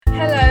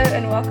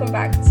and welcome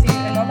back to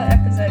another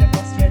episode of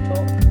Osteo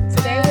Talk.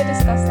 Today we're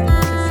discussing the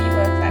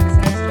placebo effects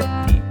in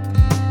osteopathy.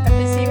 A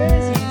placebo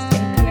is used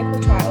in clinical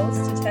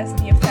trials to test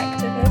the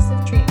effectiveness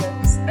of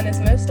treatments and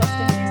is most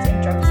often used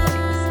in drug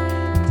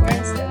studies. For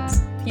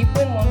instance,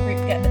 people in one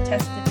group get the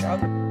tested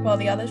drug while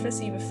the others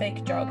receive a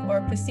fake drug or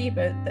a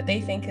placebo that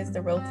they think is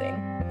the real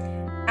thing.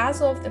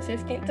 As of the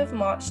 15th of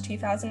March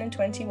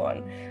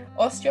 2021,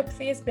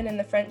 osteopathy has been in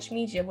the French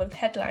media with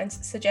headlines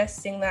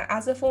suggesting that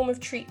as a form of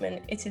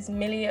treatment, it is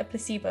merely a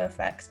placebo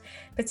effect,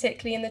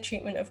 particularly in the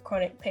treatment of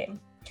chronic pain.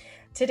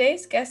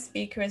 Today's guest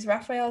speaker is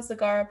Raphael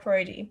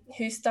Zagara-Parodi,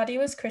 whose study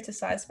was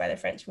criticised by the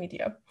French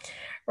media.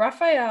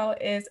 Raphael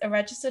is a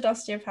registered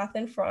osteopath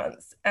in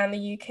France and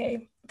the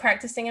UK,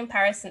 practicing in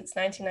Paris since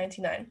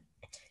 1999.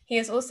 He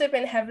has also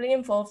been heavily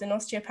involved in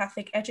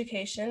osteopathic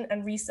education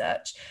and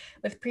research,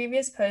 with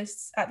previous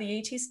posts at the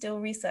A.T. Still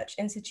Research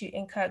Institute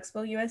in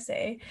Kirksville,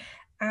 USA,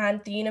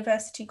 and the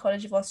University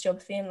College of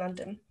Osteopathy in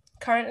London.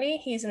 Currently,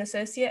 he is an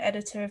associate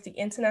editor of the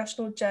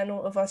International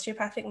Journal of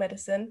Osteopathic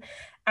Medicine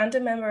and a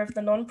member of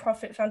the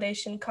non-profit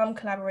foundation Cum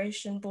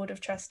Collaboration Board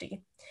of Trustee.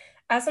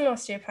 As an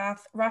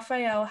osteopath,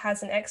 Raphael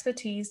has an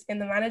expertise in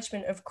the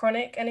management of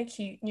chronic and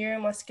acute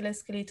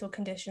neuromusculoskeletal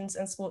conditions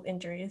and sport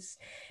injuries.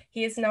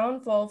 He is now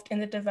involved in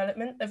the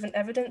development of an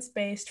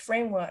evidence-based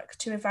framework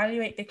to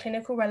evaluate the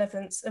clinical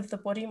relevance of the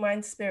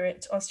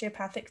body-mind-spirit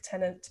osteopathic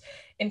tenet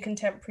in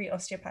contemporary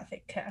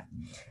osteopathic care.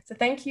 So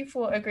thank you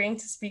for agreeing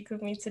to speak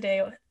with me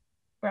today,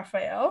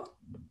 Raphael.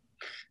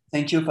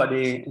 Thank you for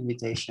the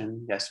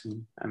invitation,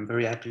 Yasmin. I'm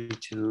very happy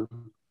to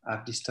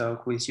have this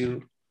talk with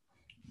you.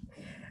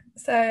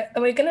 So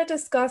we're going to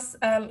discuss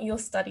your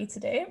study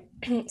today.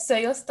 So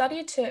your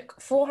study took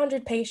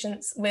 400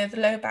 patients with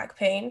low back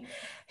pain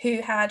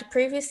who had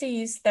previously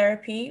used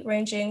therapy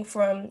ranging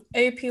from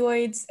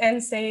opioids,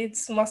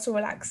 NSAIDs, muscle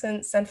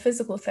relaxants, and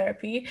physical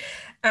therapy,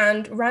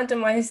 and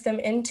randomized them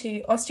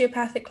into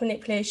osteopathic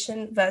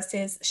manipulation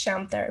versus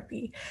sham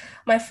therapy.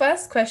 My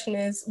first question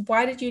is,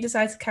 why did you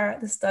decide to carry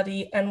out the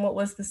study, and what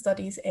was the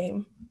study's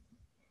aim?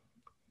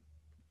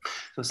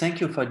 So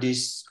thank you for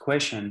this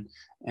question.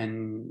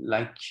 And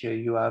like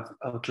you have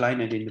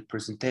outlined it in the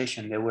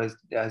presentation, there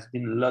has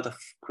been a lot of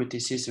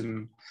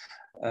criticism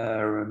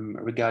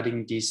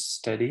regarding this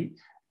study,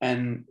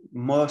 and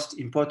most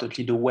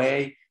importantly, the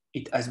way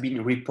it has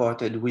been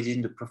reported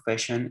within the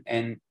profession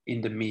and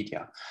in the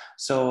media.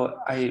 So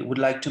I would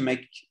like to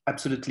make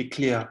absolutely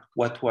clear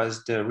what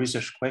was the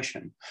research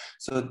question.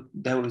 So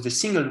the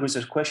single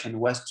research question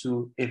was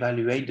to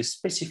evaluate the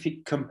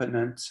specific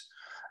component,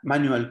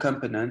 manual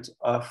component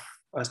of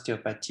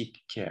osteopathic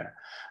care.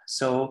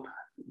 So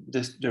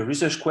the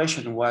research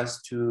question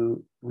was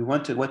what we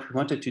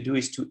wanted to do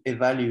is to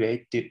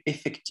evaluate the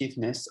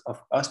effectiveness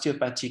of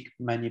osteopathic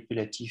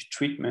manipulative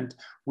treatment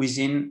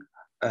within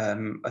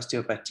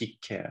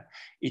osteopathic care.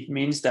 It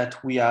means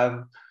that we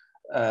have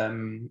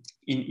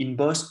in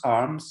both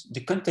arms,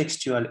 the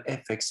contextual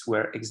effects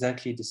were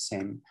exactly the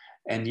same.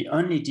 And the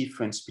only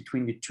difference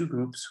between the two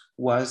groups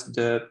was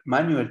the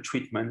manual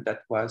treatment that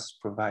was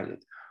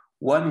provided.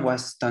 One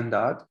was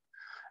standard,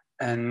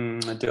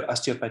 and the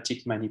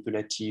osteopathic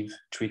manipulative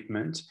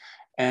treatment.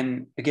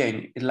 And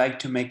again, I'd like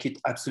to make it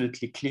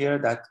absolutely clear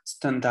that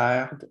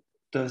standard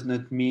does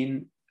not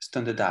mean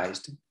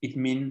standardized. It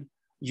means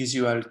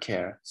usual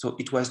care. So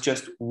it was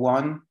just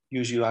one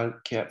usual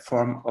care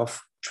form of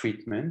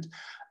treatment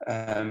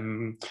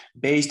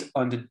based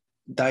on the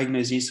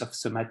diagnosis of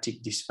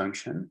somatic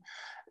dysfunction.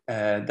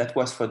 That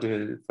was for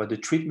the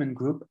treatment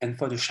group, and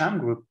for the sham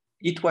group,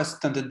 it was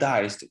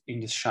standardized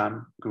in the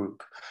sham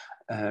group.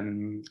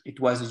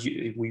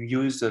 We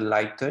used a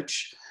light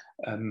touch,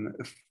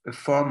 a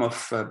form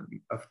of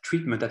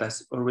treatment that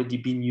has already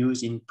been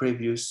used in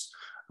previous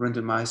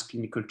randomized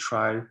clinical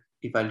trial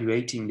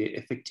evaluating the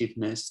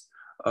effectiveness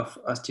of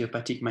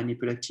osteopathic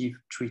manipulative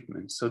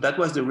treatment. So that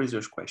was the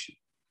research question.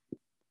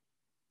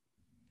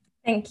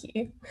 Thank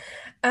you.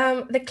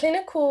 The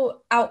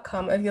clinical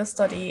outcome of your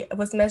study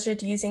was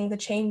measured using the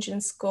change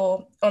in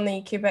score on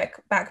the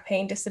Quebec Back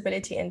Pain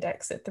Disability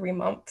Index at 3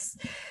 months.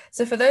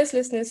 So for those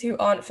listeners who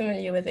aren't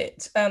familiar with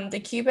it, the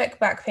Quebec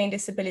Back Pain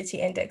Disability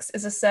Index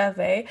is a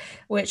survey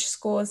which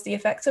scores the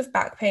effect of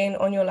back pain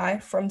on your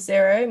life from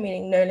 0,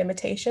 meaning no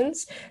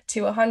limitations,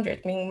 to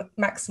 100, meaning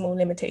maximal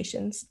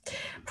limitations.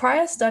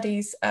 Prior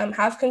studies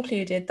have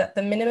concluded that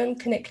the minimum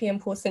clinically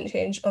important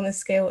change on the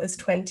scale is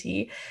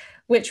 20,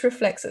 which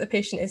reflects that the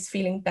patient is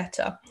feeling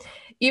better.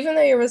 Even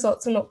though your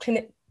results are not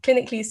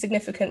clinically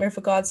significant with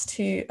regards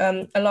to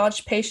a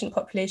large patient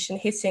population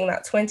hitting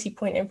that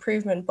 20-point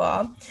improvement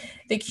bar,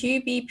 the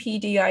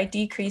QBPDI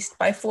decreased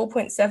by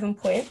 4.7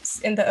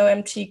 points in the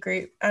OMT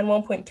group and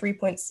 1.3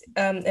 points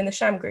in the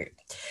sham group.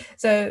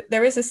 So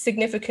there is a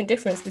significant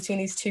difference between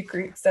these two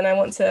groups, and I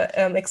want to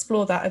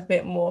explore that a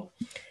bit more.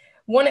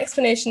 One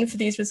explanation for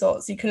these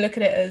results, you can look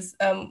at it as,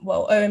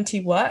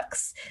 OMT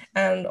works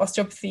and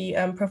osteopathy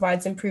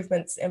provides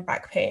improvements in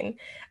back pain.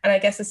 And I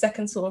guess the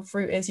second sort of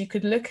route is you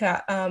could look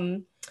at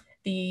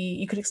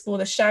you could explore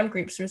the sham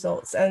group's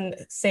results and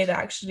say that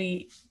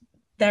actually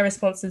their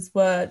responses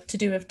were to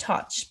do with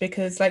touch,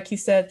 because like you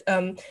said,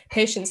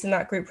 patients in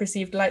that group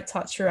received light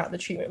touch throughout the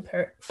treatment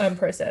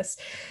process.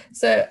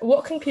 So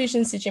what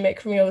conclusions did you make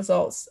from your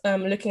results,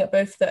 looking at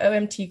both the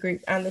OMT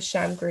group and the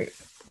sham group?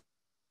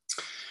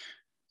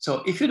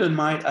 So if you don't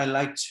mind, I'd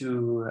like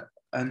to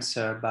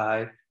answer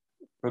by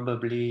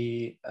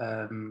probably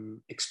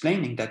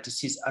explaining that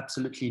this is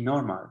absolutely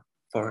normal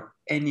for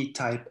any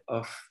type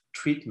of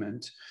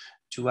treatment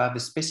to have a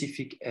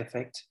specific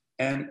effect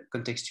and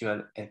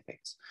contextual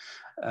effects.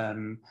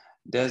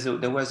 There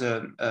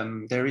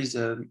is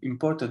an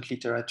important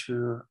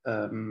literature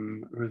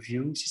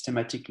review,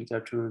 systematic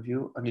literature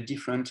review on the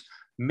different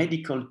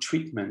medical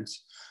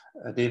treatments,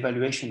 the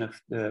evaluation of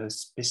the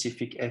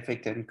specific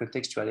effect and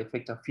contextual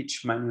effect of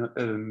each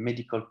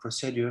medical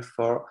procedure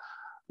for,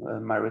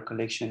 my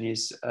recollection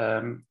is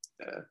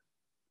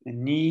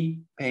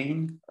knee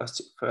pain,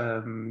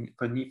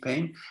 for knee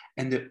pain,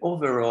 and the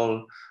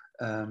overall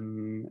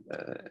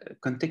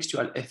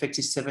contextual effect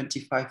is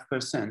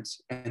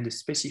 75%, and the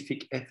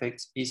specific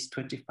effect is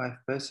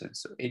 25%.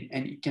 So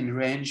and it can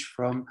range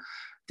from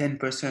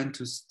 10%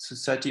 to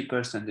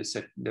 30%,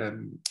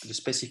 the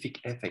specific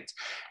effect.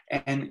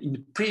 And in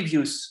the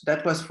previous,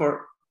 that was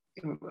for,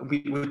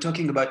 we were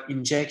talking about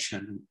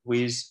injection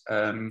with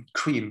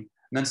cream,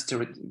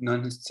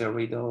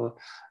 non-steroidal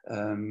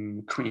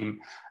cream.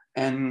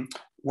 And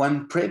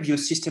one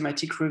previous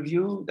systematic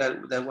review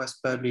that was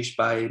published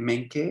by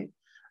Menke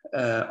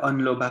on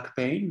low back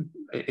pain,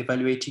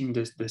 evaluating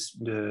the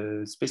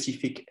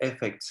specific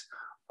effects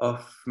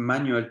of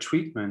manual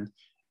treatment,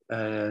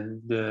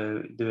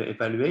 the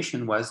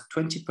evaluation was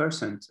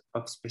 20%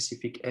 of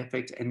specific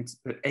effect and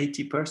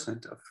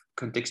 80% of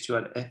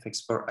contextual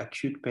effects for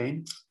acute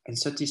pain, and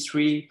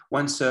 1/3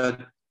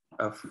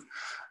 of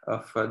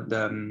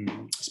the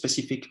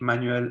specific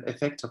manual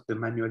effect of the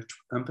manual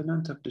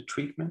component of the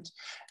treatment,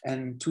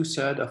 and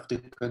 2/3 of the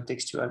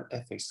contextual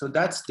effects. So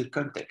that's the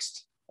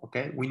context.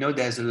 Okay, we know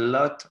there's a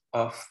lot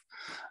of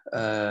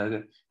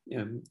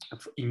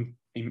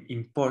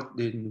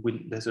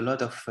there's a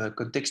lot of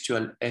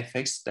contextual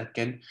effects that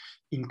can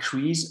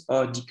increase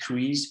or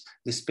decrease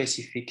the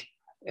specific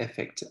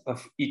effect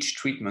of each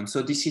treatment.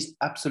 So this is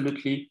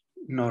absolutely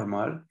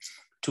normal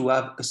to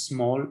have a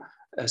small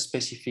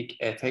specific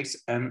effects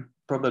and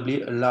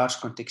probably a large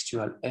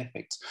contextual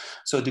effect.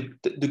 So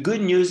the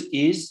good news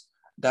is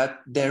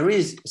that there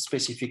is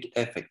specific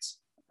effects.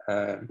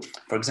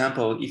 For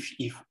example,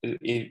 if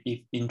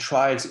in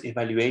trials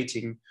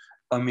evaluating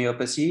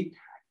homeopathy,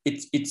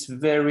 it's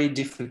very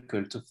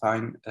difficult to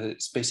find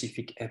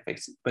specific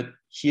effects. But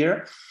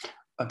here,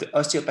 the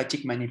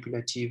osteopathic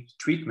manipulative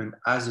treatment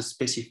has a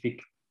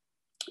specific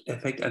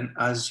effect, and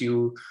as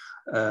you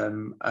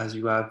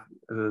have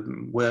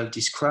well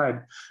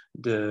described,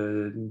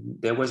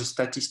 there was a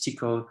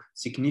statistical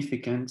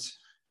significant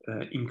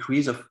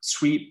increase of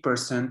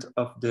 3%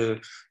 of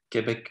the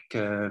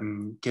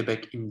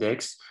Quebec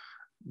index,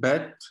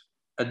 but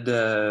at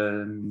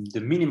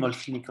the minimal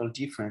clinical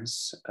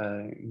difference,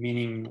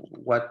 meaning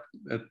what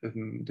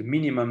the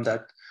minimum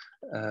that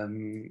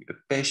a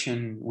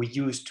patient we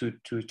use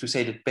to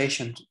say that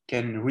patient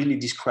can really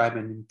describe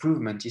an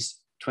improvement is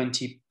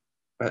 20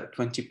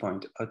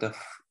 points out of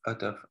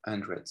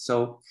 100.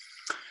 So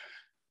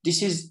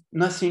this is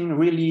nothing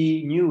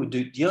really new.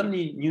 The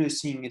only new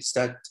thing is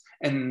that,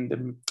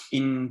 and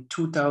in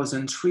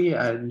 2003,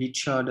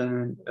 Lichard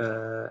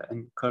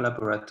and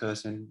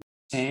collaborators and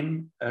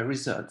same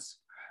results,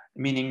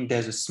 meaning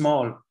there's a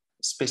small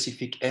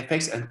specific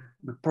effects and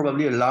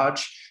probably a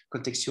large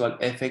contextual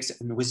effects,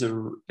 and with the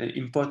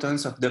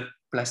importance of the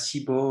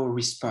placebo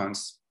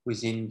response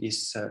within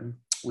this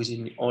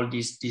within all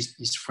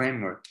this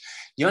framework.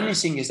 The only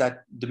thing is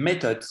that the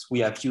methods we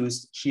have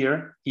used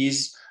here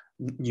is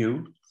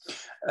new,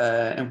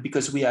 and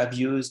because we have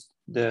used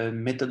the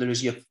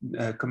methodology of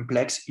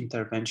complex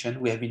intervention,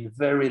 we have been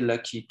very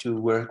lucky to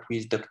work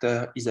with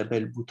Dr.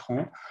 Isabelle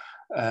Boutron,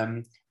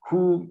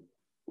 who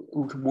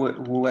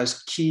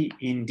was key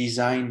in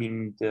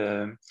designing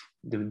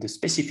the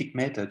specific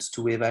methods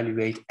to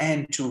evaluate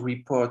and to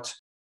report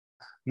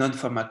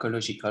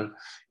non-pharmacological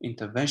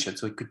intervention.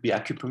 So it could be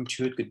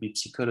acupuncture, it could be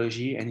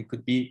psychology, and it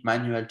could be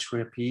manual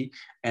therapy.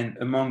 And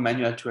among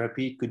manual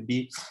therapy, it could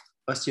be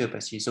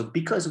osteopathy. So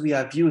because we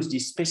have used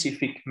these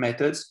specific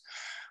methods,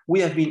 we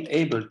have been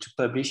able to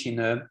publish in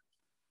a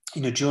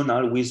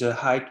journal with a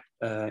high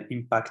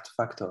impact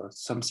factor,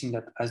 something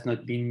that has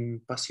not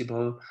been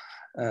possible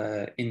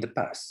in the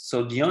past.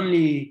 So the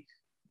only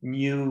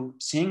new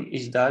thing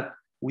is that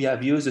we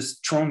have used a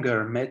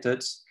stronger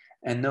methods,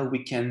 and now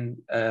we can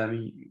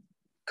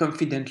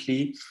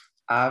confidently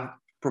have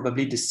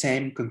probably the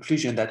same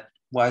conclusion that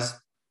was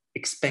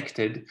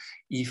expected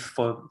if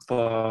for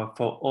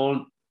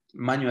all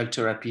manual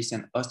therapists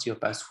and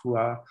osteopaths who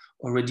are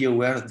already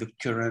aware of the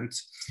current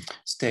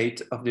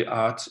state of the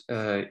art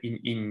and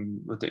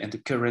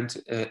the current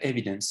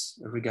evidence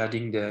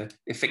regarding the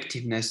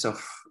effectiveness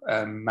of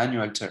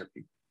manual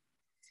therapy.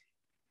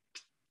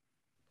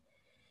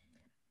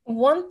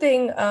 One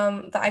thing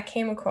that I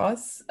came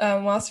across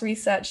whilst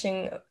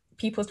researching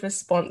people's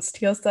response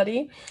to your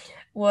study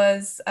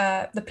was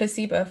the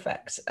placebo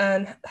effect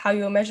and how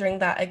you were measuring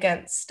that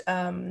against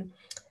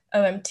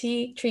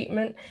OMT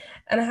treatment,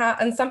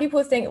 and some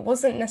people think it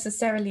wasn't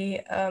necessarily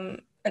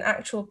an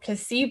actual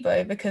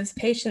placebo because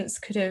patients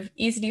could have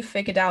easily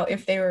figured out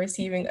if they were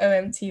receiving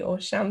OMT or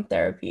sham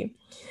therapy.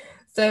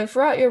 So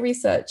throughout your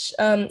research,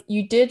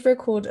 you did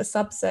record a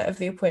subset of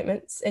the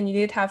appointments and you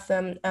did have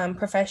them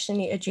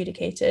professionally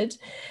adjudicated.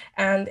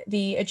 And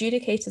the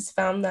adjudicators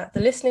found that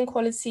the listening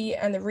quality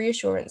and the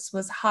reassurance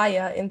was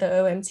higher in the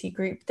OMT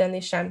group than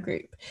the sham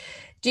group.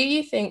 Do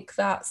you think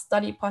that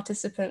study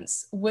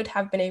participants would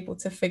have been able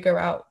to figure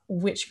out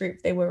which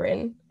group they were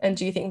in? And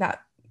do you think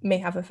that may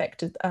have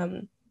affected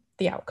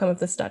the outcome of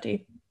the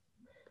study?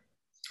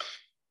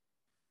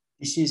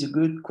 This is a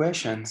good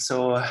question.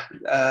 So,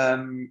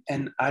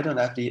 and I don't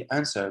have the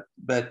answer,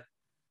 but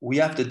we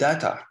have the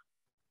data,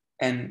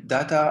 and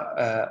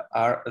data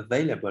are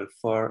available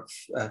for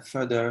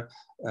further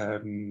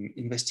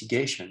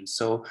investigation.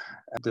 So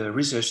the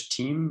research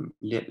team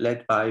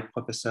led by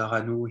Professor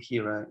Ranou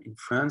here in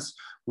France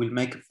will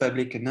make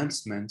public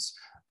announcements.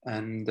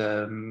 And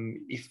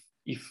if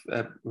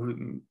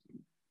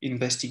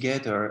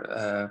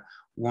investigator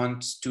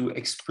wants to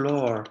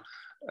explore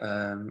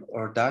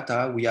our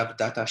data, we have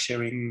data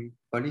sharing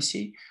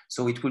policy.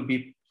 So it will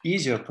be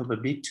easier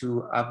probably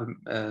to have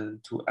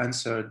to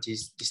answer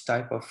this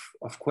type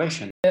of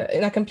question.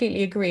 And I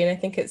completely agree. And I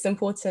think it's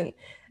important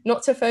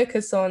not to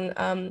focus on,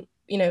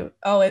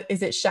 oh,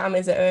 is it sham,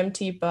 is it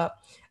OMT, but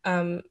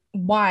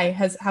why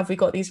have we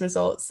got these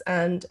results,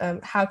 and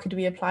how could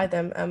we apply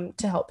them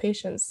to help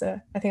patients?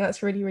 So I think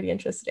that's really, really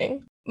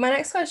interesting. My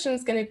next question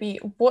is going to be,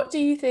 why do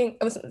you think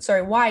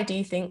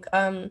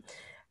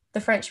the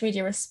French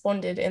media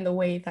responded in the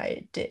way that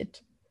it did?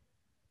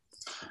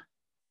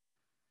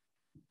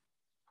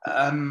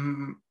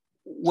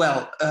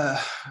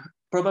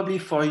 Probably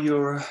for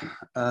your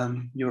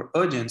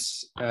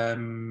audience,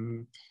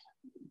 the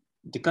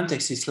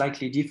context is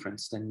slightly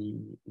different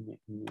than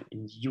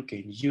in the UK.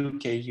 In the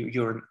UK,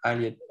 you're an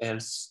allied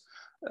health,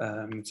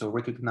 so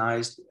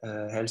recognized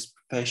health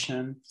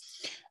profession,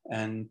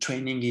 and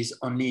training is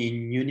only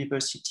in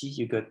university.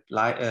 You got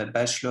a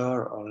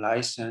bachelor or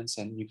license,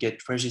 and you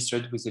get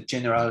registered with the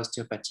General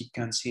Osteopathic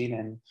Council,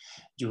 and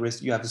you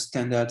have the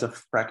standards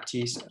of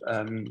practice.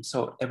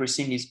 So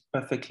everything is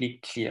perfectly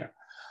clear.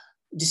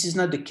 This is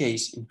not the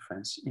case in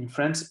France. In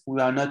France,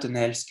 we are not an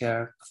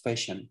healthcare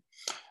profession.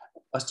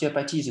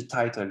 Osteopathy is a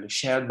title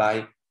shared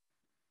by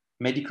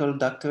medical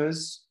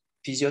doctors,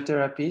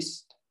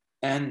 physiotherapists,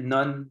 and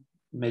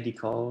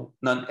non-medical,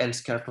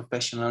 non-healthcare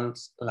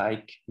professionals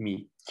like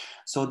me.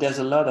 So there's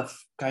a lot of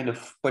kind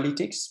of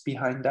politics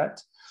behind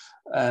that.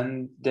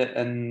 And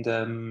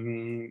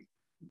the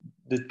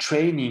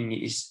training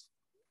is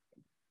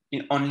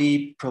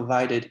only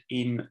provided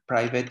in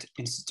private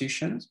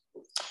institutions,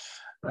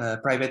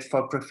 private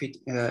for-profit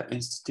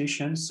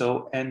institutions.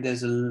 So, and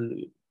there's a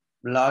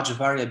large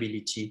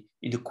variability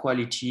in the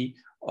quality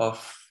of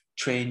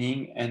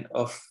training and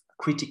of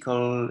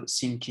critical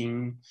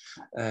thinking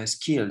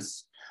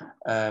skills.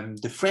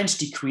 The French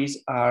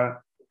decrees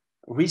are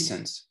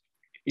recent.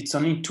 It's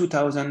only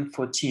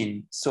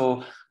 2014.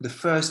 So the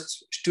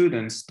first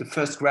students, the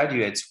first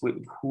graduates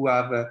who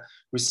have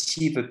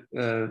received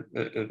a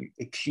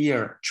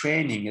clear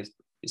training,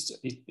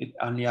 it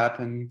only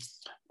happened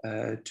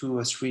 2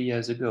 or 3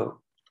 years ago.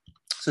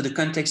 So the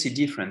context is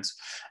different.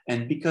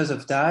 And because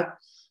of that,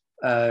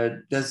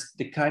 there's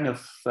the kind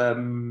of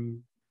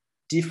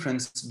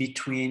difference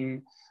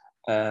between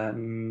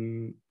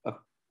the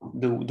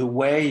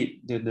way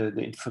the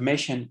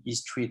information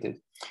is treated.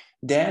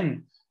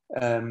 Then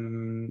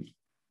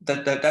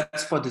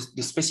that's for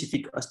the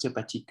specific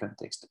osteopathic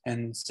context.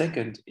 And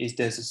second is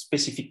there's a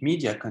specific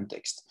media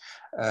context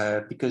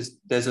because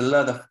there's a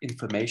lot of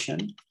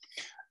information.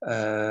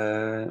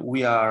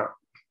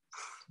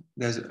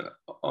 There's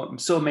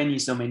so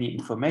many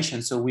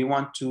information. So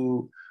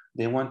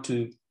they want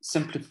to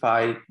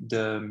simplify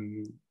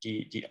the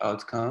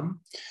outcome.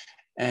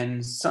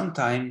 And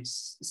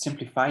sometimes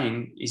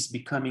simplifying is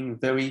becoming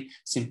very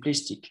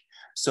simplistic.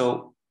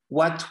 So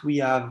what we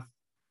have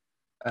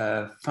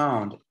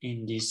found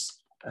in this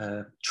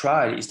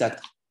trial is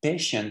that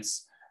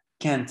patients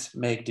can't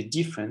make the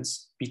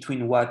difference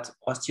between what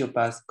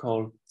osteopaths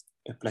call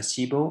a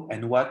placebo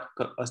and what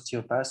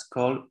osteopaths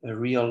call a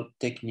real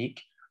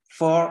technique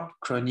for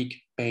chronic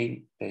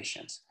pain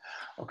patients.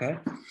 Okay,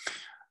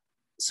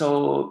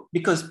 so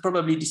because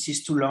probably this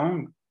is too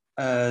long,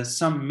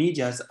 some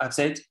medias have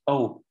said,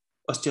 oh,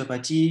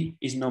 osteopathy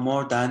is no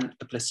more than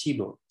a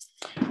placebo.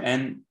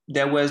 And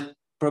there was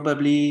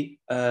probably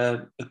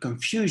a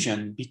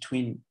confusion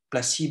between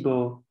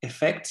placebo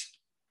effect,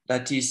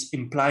 that is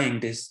implying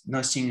there's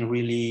nothing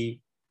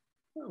really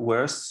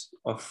worse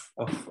of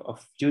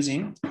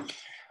using,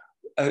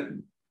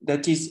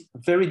 that is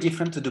very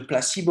different to the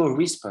placebo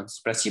response.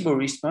 Placebo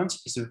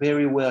response is a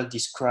very well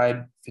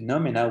described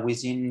phenomena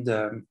within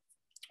the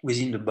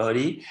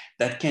body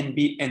that can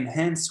be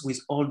enhanced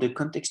with all the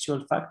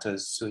contextual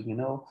factors. So,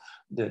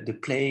 the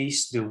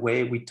place, the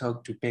way we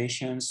talk to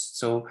patients.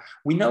 So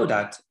we know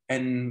that,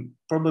 and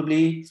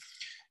probably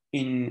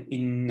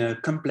in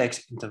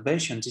complex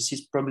interventions, this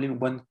is probably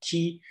one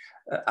key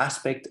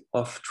aspect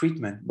of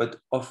treatment, but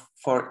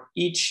for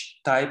each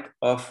type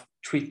of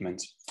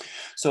treatment.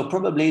 So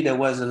probably there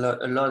was a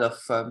lot of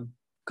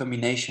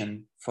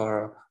combination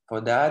for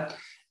that.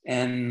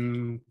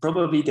 And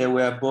probably they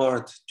were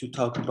bored to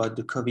talk about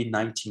the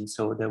COVID-19.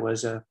 So there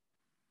was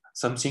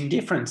something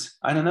different.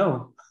 I don't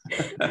know.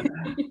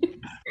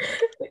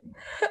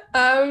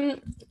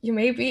 You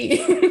may be,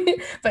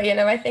 but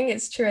I think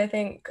it's true. I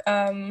think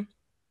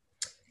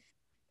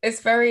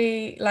it's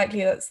very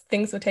likely that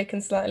things were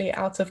taken slightly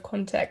out of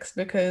context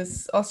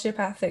because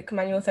osteopathic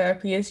manual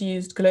therapy is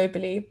used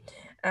globally,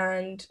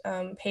 and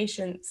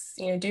patients,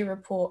 do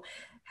report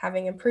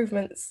having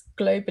improvements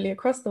globally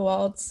across the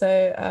world.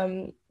 So,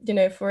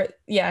 for it,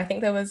 I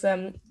think there was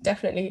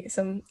definitely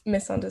some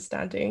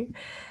misunderstanding.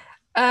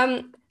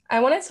 I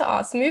wanted to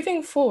ask,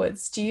 moving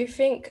forwards, do you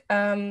think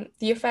the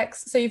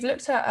effects, so you've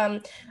looked at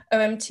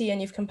OMT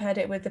and you've compared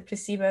it with the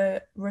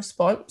placebo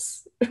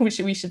response, which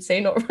we should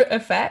say, not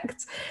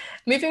effect.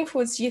 Moving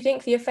forwards, do you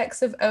think the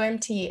effects of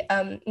OMT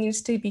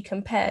needs to be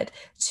compared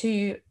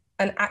to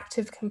an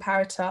active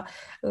comparator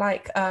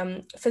like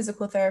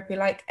physical therapy,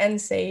 like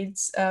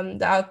NSAIDs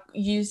that are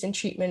used in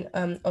treatment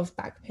of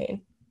back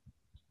pain?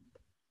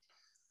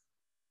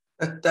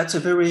 That's a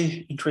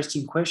very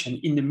interesting question.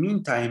 In the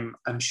meantime,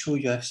 I'm sure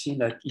you have seen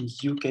that in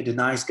the UK, the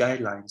NICE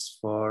guidelines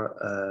for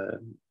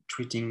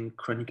treating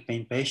chronic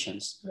pain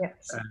patients,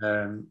 yes.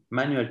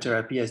 Manual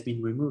therapy has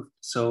been removed.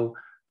 So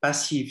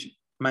passive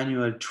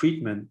manual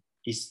treatment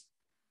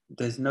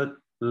there's not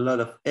a lot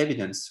of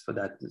evidence for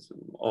that.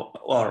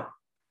 Or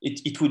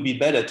it would be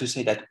better to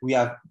say that we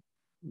have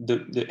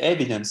the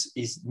evidence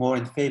is more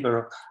in favor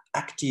of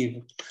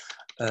active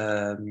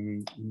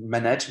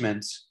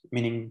management,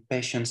 meaning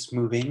patients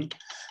moving,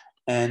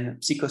 and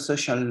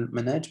psychosocial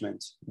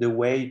management, the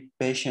way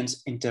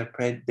patients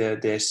interpret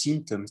their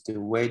symptoms, the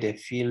way they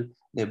feel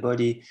their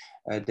body,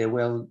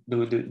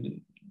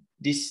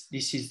 this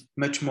is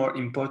much more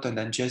important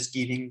than just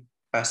giving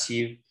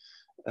passive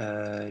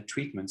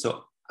treatment.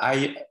 So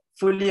I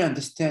fully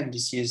understand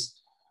this is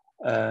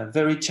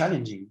very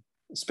challenging,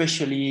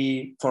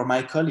 especially for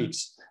my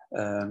colleagues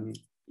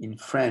in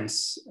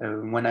France.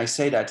 When I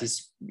say that,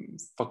 is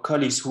for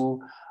colleagues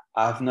who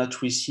have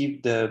not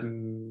received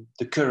the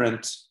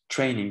current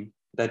training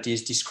that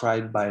is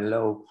described by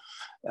law.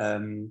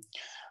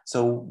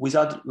 So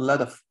without a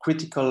lot of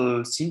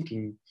critical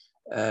thinking,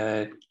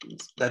 it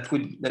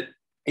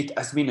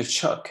has been a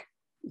shock.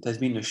 It has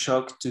been a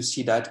shock to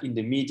see that in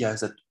the media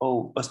that,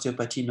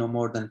 osteopathy no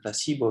more than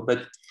placebo.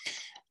 But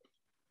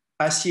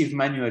passive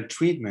manual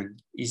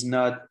treatment is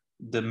not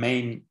the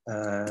main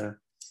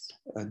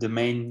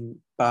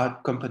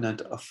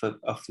component of a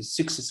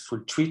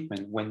successful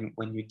treatment when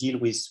you deal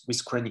with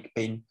chronic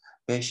pain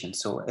patients.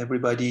 So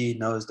everybody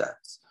knows that.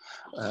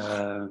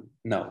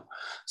 No.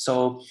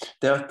 So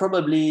there are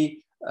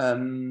probably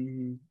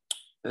an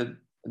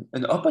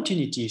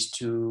opportunities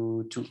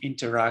to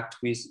interact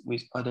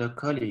with other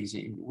colleagues.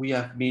 We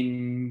have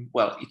been,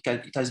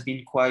 it has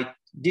been quite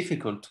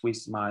difficult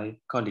with my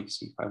colleagues,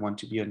 if I want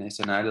to be honest.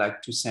 And I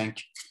like to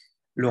thank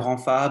Laurent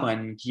Fabre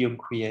and Guillaume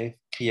Krief.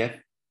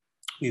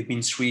 We've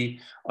been 3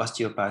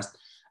 osteopaths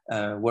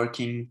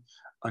working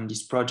on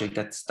this project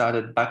that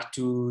started back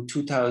to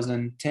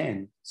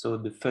 2010. So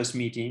the first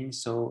meeting.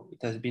 So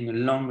it has been a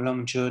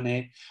long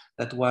journey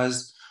that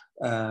was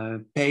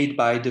paid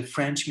by the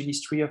French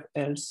Ministry of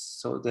Health.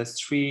 So that's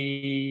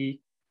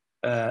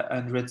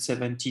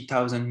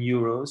 370,000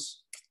 euros.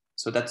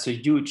 So that's a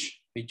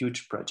huge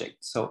project.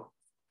 So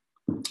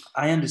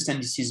I understand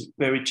this is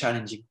very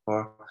challenging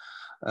for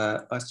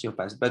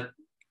osteopaths, but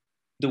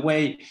the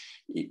way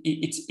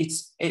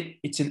it's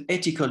an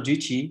ethical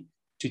duty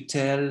to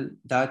tell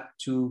that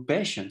to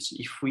patients.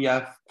 If we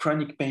have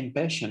chronic pain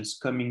patients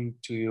coming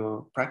to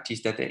your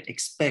practice that they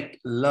expect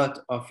a lot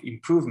of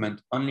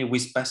improvement only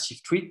with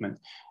passive treatment,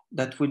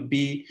 that would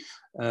be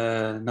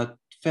not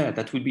fair.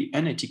 That would be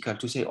unethical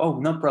to say, oh,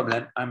 no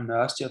problem, I'm an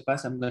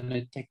osteopath, I'm going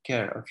to take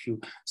care of you.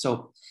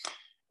 So,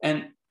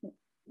 and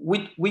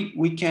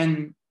we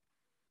can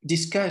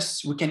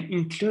discuss, we can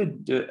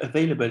include the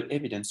available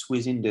evidence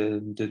within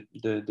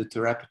the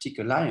therapeutic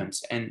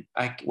alliance. And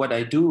what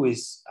I do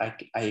is I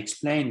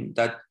explain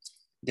that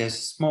there's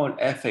small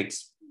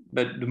effects,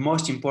 but the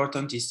most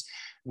important is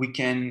we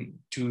can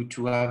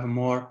to have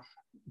more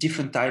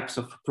different types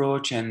of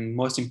approach, and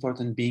most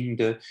important being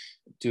the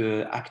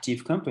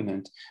active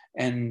component.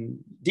 And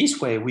this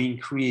way we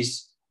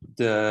increase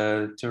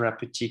the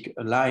therapeutic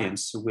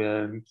alliance,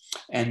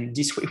 and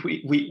this way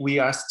we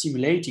are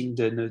stimulating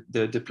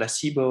the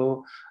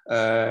placebo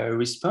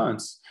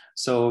response.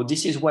 So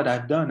this is what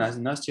I've done as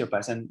an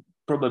osteopath, and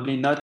probably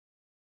not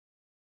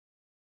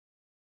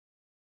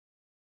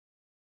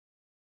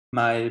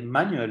the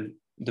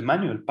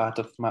manual part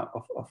of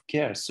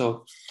care.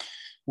 So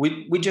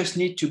we just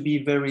need to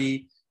be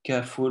very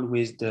careful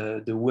with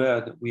the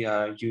word we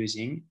are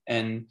using,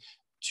 and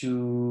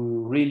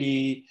to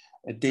really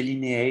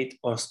delineate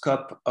our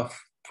scope of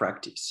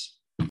practice.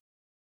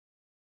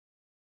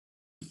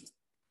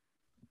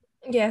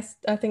 Yes,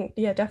 I think,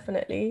 yeah,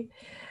 definitely.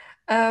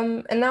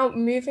 And now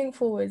moving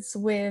forwards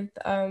with,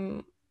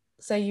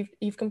 so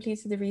you've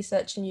completed the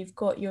research and you've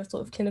got your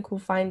sort of clinical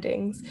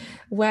findings.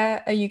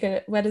 Where do you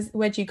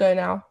go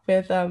now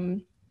with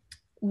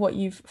what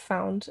you've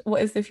found?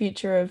 What is the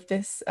future of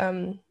this,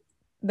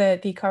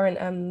 the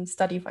current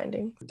study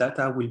findings?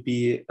 Data will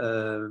be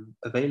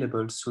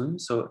available soon.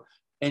 So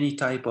any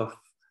type of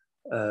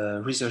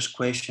research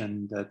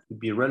question that would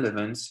be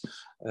relevant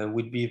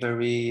would be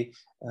very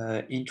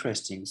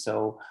interesting.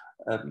 So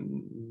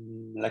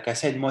like I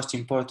said, most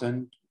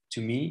important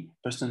to me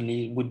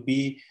personally would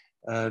be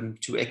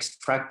to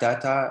extract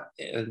data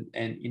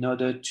and in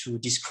order to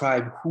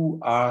describe who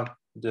are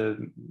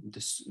the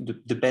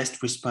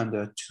best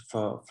responder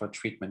for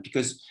treatment,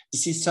 because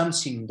this is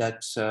something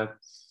that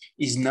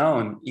is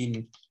known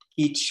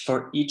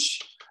for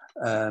each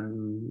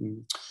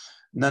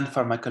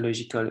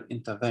non-pharmacological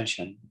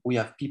intervention. We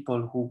have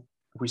people who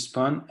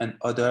respond and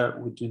other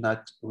who do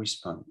not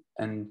respond,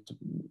 and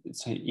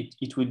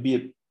it would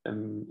be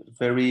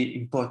very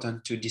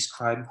important to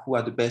describe who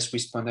are the best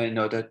responder in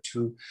order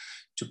to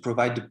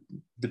provide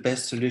the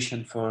best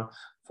solution for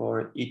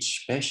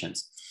each patient.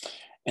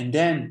 And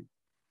then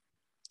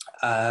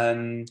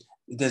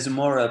there's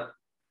more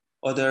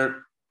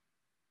other.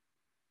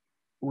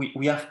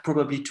 We have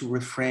probably to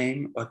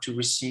reframe or to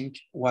rethink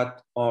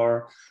what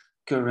our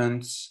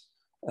current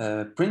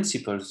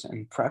principles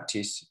and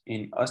practice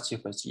in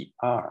osteopathy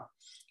are,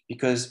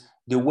 because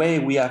the way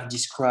we have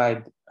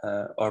described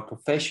our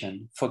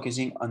profession,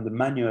 focusing on the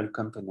manual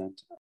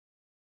component,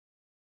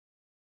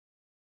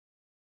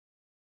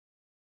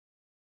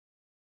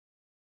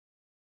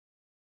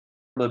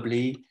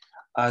 probably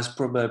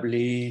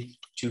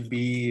to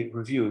be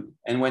reviewed.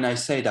 And when I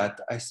say that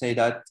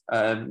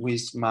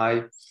with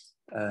my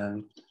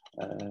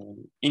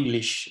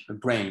English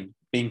brain,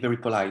 being very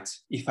polite.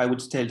 If I would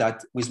tell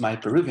that with my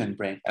Peruvian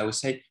brain, I would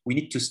say we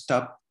need to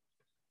stop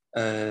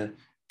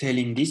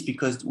telling this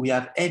because we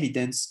have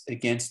evidence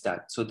against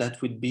that. So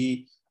that would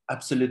be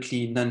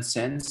absolutely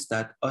nonsense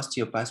that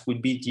osteopaths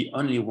would be the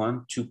only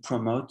one to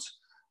promote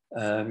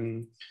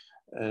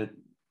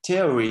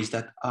theories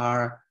that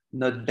are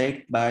not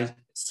backed by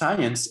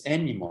science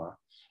anymore.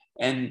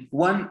 And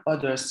one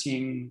other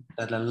thing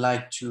that I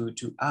like to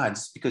add,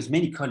 because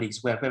many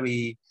colleagues were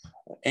very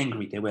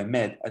angry, they were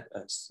mad at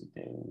us,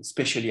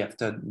 especially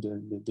after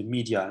the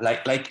media.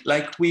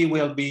 Like we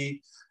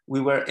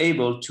were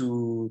able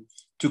to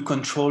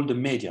control the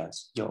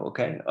medias.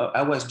 Okay,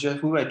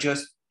 we were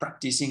just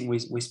practicing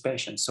with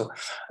patients. So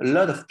a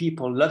lot of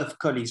people, a lot of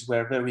colleagues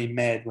were very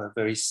mad, were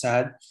very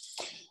sad,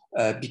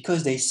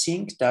 because they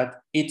think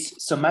that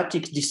it's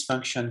somatic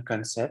dysfunction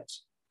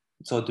concept,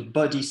 so the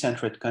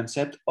body-centered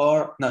concept,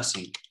 or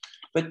nothing.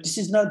 But this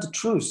is not the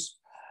truth.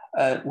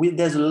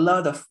 There's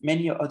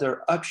many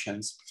other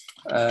options,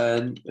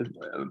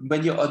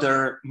 many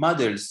other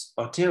models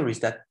or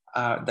theories that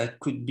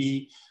could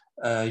be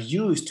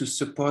used to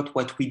support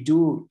what we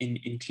do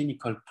in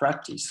clinical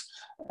practice.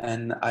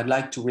 And I'd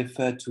like to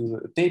refer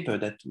to a paper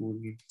that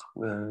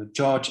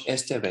George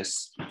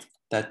Esteves,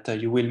 that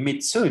you will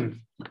meet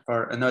soon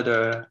for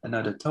another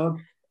talk.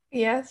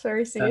 Yes,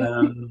 very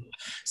soon.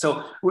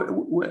 So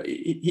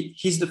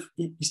he's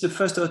the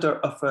first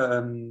author of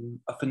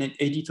an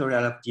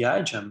editorial of the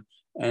IGEM,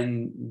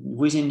 and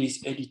within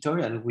this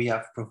editorial we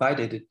have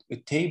provided a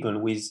table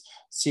with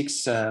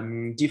 6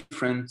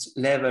 different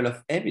levels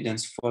of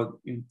evidence for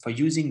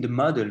using the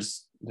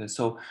models.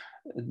 So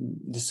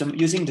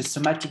using the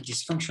somatic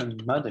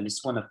dysfunction model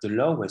is one of the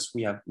lowest.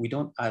 We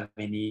don't have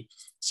any,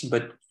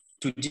 but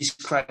to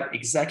describe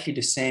exactly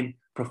the same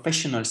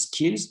professional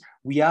skills,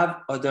 we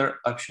have other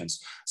options.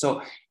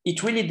 So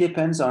it really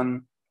depends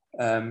on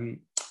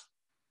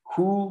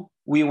who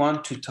we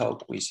want to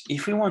talk with.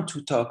 If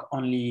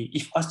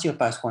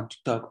osteopaths want to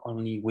talk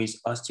only with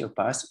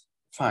osteopaths,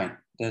 fine.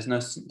 There's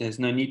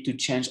no need to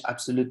change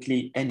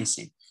absolutely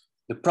anything.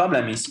 The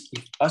problem is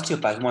if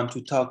osteopaths want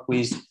to talk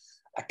with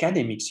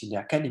academics in the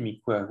academic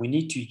world, we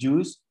need to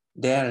use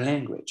their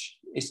language.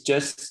 It's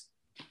just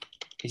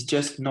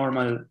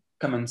normal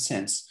common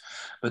sense,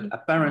 but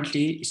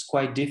apparently it's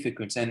quite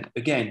difficult. And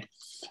again,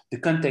 the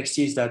context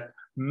is that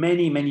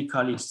many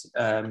colleagues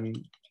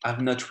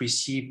have not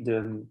received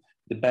the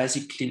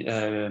basic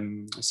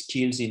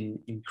skills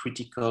in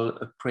critical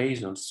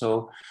appraisal.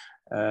 So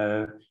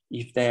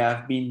if they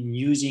have been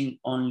using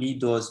only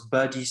those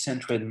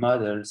body-centered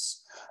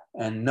models,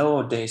 and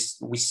nowadays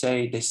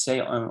they say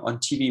on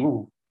TV,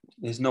 "Ooh,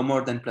 there's no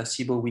more than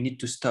placebo, we need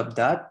to stop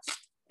that,"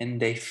 and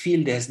they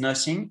feel there's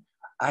nothing,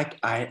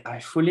 I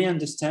fully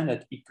understand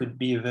that it could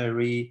be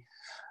very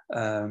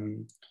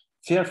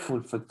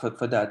fearful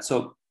for that.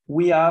 So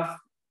we have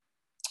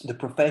the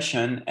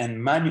profession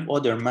and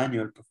other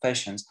manual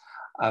professions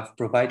have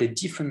provided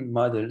different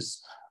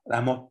models,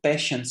 more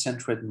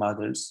patient-centered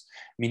models,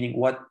 meaning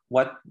what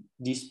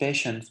these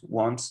patients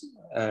want,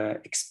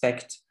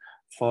 expect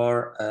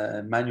for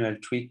manual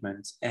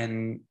treatment.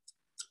 And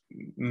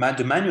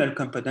the manual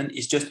component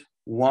is just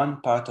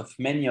one part of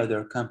many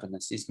other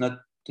components. It's not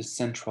the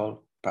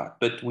central part,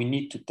 but we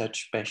need to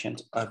touch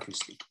patients,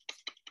 obviously.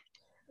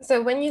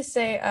 So when you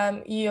say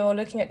you're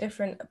looking at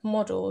different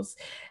models,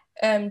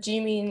 do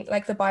you mean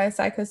like the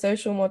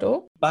biopsychosocial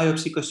model?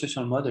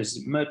 Biopsychosocial model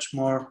is much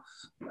more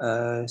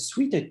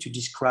suited to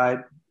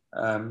describe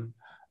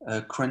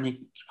chronic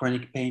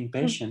pain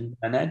patient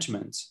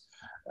management.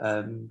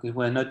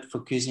 We're not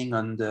focusing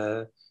on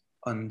the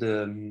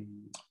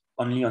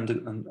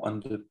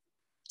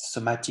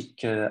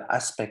somatic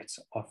aspects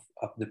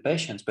of the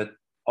patients, but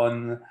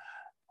on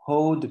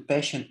how the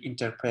patient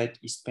interprets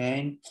his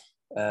pain,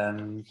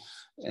 and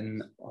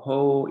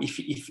how if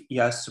he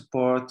has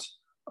support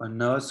or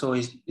not. So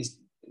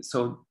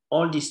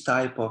all this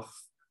type of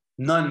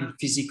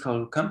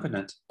non-physical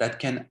component that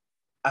can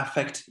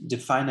affect the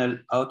final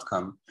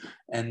outcome.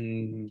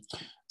 And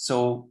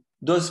so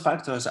those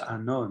factors are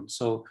known.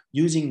 So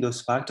using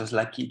those factors,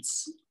 like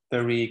it's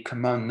very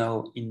common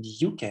now in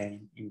the UK,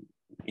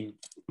 in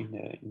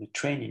the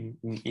training,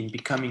 in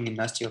becoming an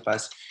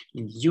osteopath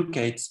in the UK,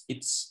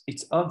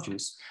 it's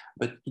obvious,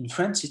 but in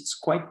France it's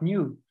quite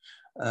new.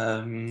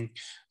 But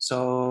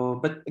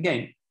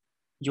again,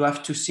 you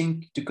have to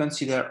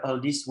consider all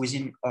this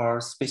within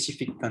our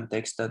specific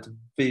context, that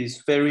there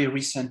is very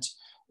recent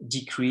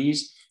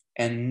decrease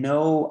and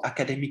no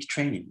academic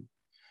training.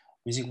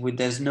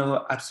 There's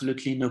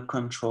absolutely no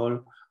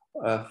control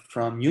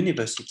from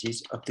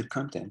universities of the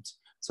content.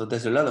 So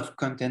there's a lot of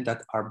content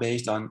that are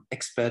based on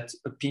expert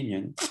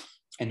opinion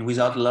and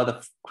without a lot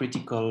of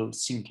critical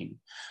thinking.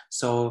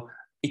 So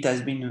it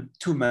has been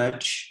too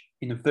much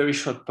in a very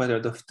short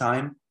period of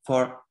time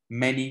for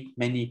many,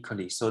 many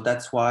colleagues. So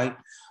that's why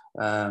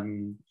there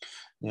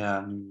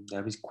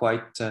is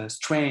quite a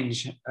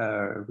strange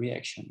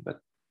reaction, but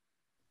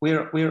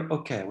we're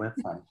okay, we're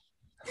fine.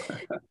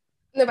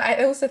 No, but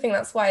I also think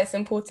that's why it's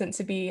important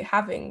to be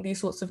having these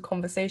sorts of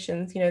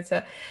conversations,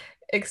 to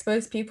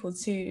expose people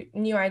to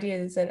new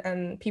ideas,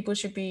 and people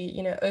should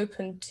be,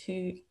 open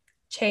to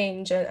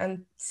change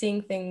and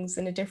seeing things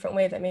in a different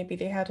way that maybe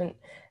they hadn't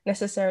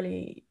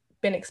necessarily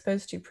been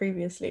exposed to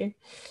previously.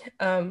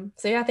 So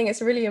yeah, I think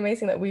it's really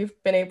amazing that we've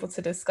been able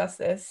to discuss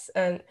this.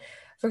 And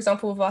for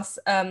example, with us,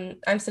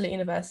 I'm still at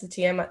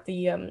university. I'm at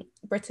the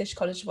British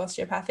College of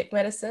Osteopathic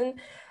Medicine,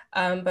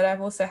 but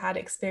I've also had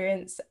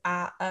experience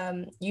at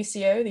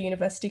UCO, the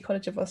University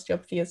College of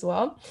Osteopathy as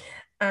well.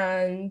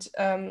 And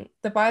the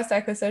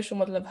biopsychosocial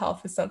model of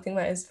health is something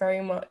that is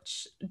very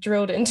much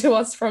drilled into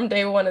us from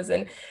day one, as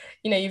in,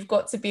 you've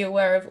got to be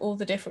aware of all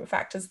the different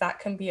factors that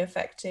can be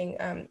affecting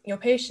your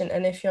patient.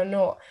 And if you're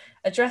not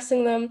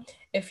addressing them,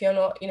 if you're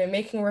not,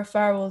 making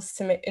referrals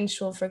to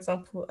ensure, for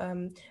example,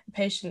 a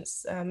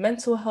patient's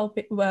mental health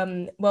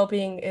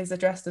well-being is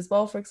addressed as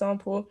well, for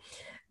example,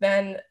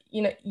 then,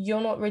 you're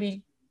not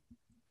really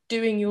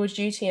doing your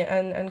duty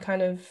and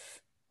kind of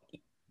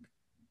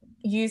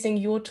using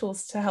your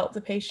tools to help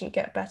the patient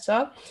get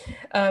better.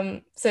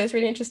 So it's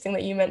really interesting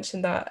that you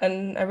mentioned that,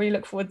 and I really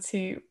look forward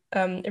to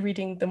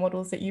reading the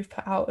models that you've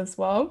put out as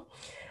well.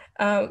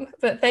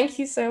 But thank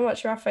you so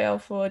much, Raphael,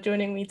 for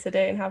joining me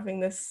today and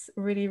having this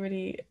really,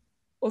 really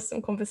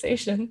awesome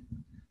conversation.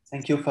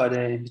 Thank you for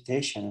the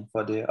invitation and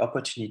for the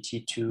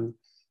opportunity to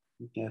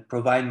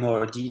provide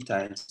more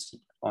details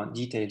on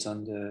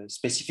the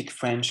specific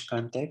French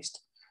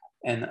context,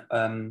 and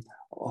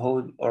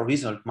how our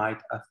result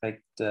might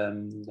affect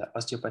the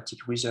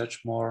osteopathic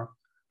research more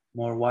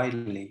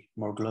widely,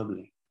 more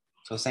globally.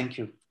 So thank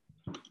you.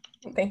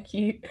 Thank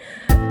you.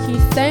 Thank you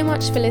so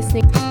much for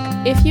listening.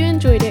 If you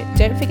enjoyed it,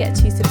 don't forget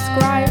to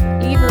subscribe,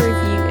 leave a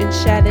review, and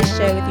share this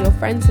show with your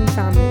friends and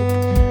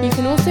family. You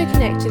can also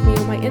connect with me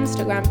on my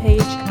Instagram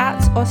page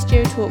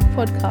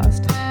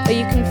 @OsteoTalkPodcast, where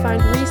you can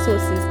find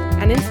resources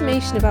and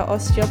information about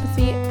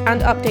osteopathy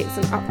and updates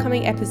on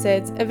upcoming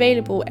episodes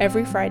available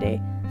every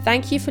Friday.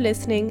 Thank you for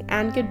listening,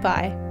 and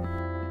goodbye.